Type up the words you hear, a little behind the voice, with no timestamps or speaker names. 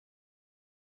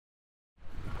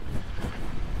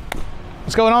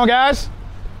What's going on, guys?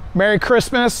 Merry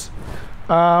Christmas.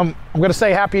 I'm gonna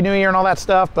say Happy New Year and all that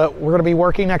stuff, but we're gonna be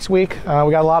working next week.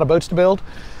 We got a lot of boats to build.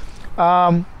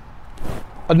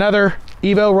 Another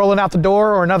EVO rolling out the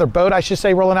door, or another boat, I should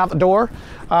say, rolling out the door.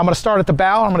 I'm gonna start at the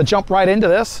bow. I'm gonna jump right into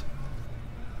this.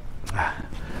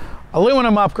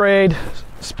 Aluminum upgrade,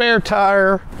 spare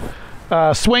tire,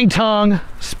 swing tongue,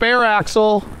 spare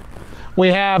axle. We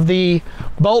have the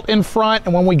bolt in front,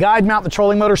 and when we guide mount the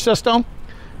trolling motor system,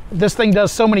 this thing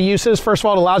does so many uses. First of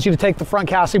all, it allows you to take the front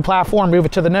casting platform, move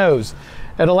it to the nose.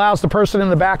 It allows the person in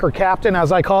the back, or captain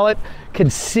as I call it, can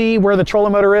see where the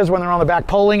trolling motor is when they're on the back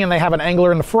poling and they have an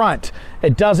angler in the front.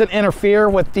 It doesn't interfere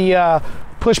with the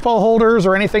push pole holders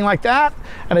or anything like that,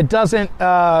 and it doesn't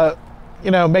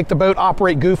make the boat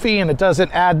operate goofy, and it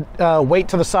doesn't add weight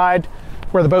to the side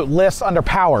where the boat lifts under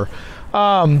power.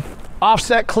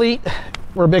 Offset cleat,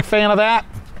 we're a big fan of that.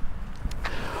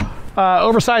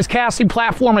 Oversized casting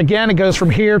platform, again, it goes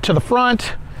from here to the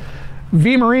front.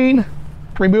 V-Marine,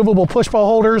 removable push pole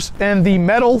holders in the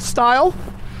metal style.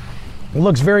 It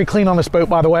looks very clean on this boat,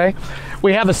 by the way.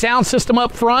 We have the sound system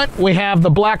up front. We have the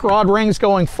black rod rings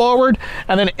going forward.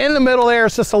 And then in the middle there,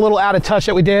 it's just a little added touch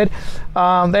that we did.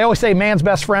 They always say man's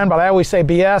best friend, but I always say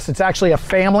BS. It's actually a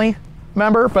family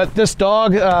member, but this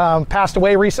dog passed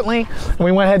away recently, and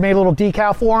we went ahead and made a little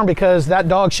decal for him because that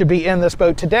dog should be in this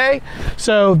boat today.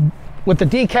 So with the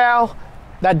decal,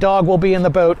 that dog will be in the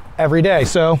boat every day.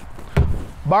 So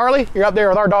Barley, you're up there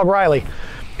with our dog Riley.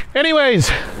 Anyways,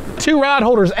 two rod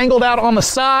holders angled out on the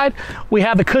side. We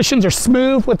have the cushions are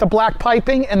smooth with the black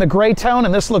piping and the gray tone,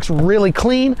 and this looks really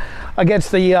clean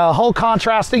against the hull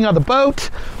contrasting of the boat.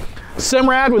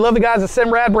 Simrad, we love the guys at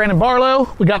Simrad, Brandon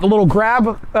Barlow. We got the little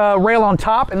grab rail on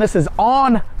top, and this is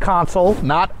on console,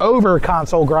 not over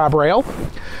console grab rail.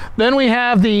 Then we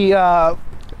have the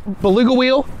Beluga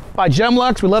wheel by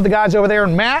Gemlux. We love the guys over there,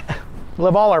 and Matt. We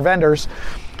love all our vendors.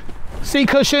 Seat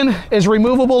cushion is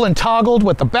removable and toggled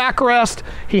with the backrest.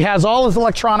 He has all his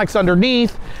electronics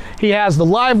underneath. He has the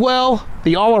live well,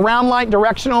 the all-around light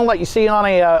directional that you see on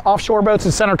offshore boats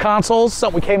and center consoles,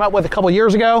 something we came up with a couple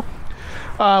years ago.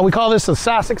 We call this the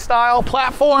Sasek style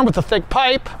platform with a thick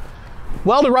pipe.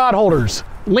 Welded rod holders,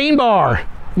 lean bar,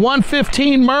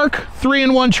 115 Merc,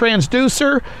 3-in-1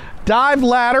 transducer, dive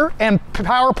ladder, and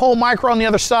power pole micro on the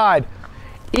other side.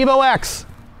 EVO X,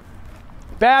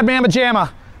 bad mamma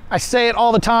jamma. I say it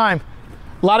all the time.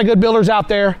 A lot of good builders out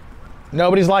there.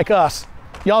 Nobody's like us.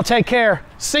 Y'all take care.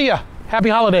 See ya. Happy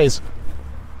holidays.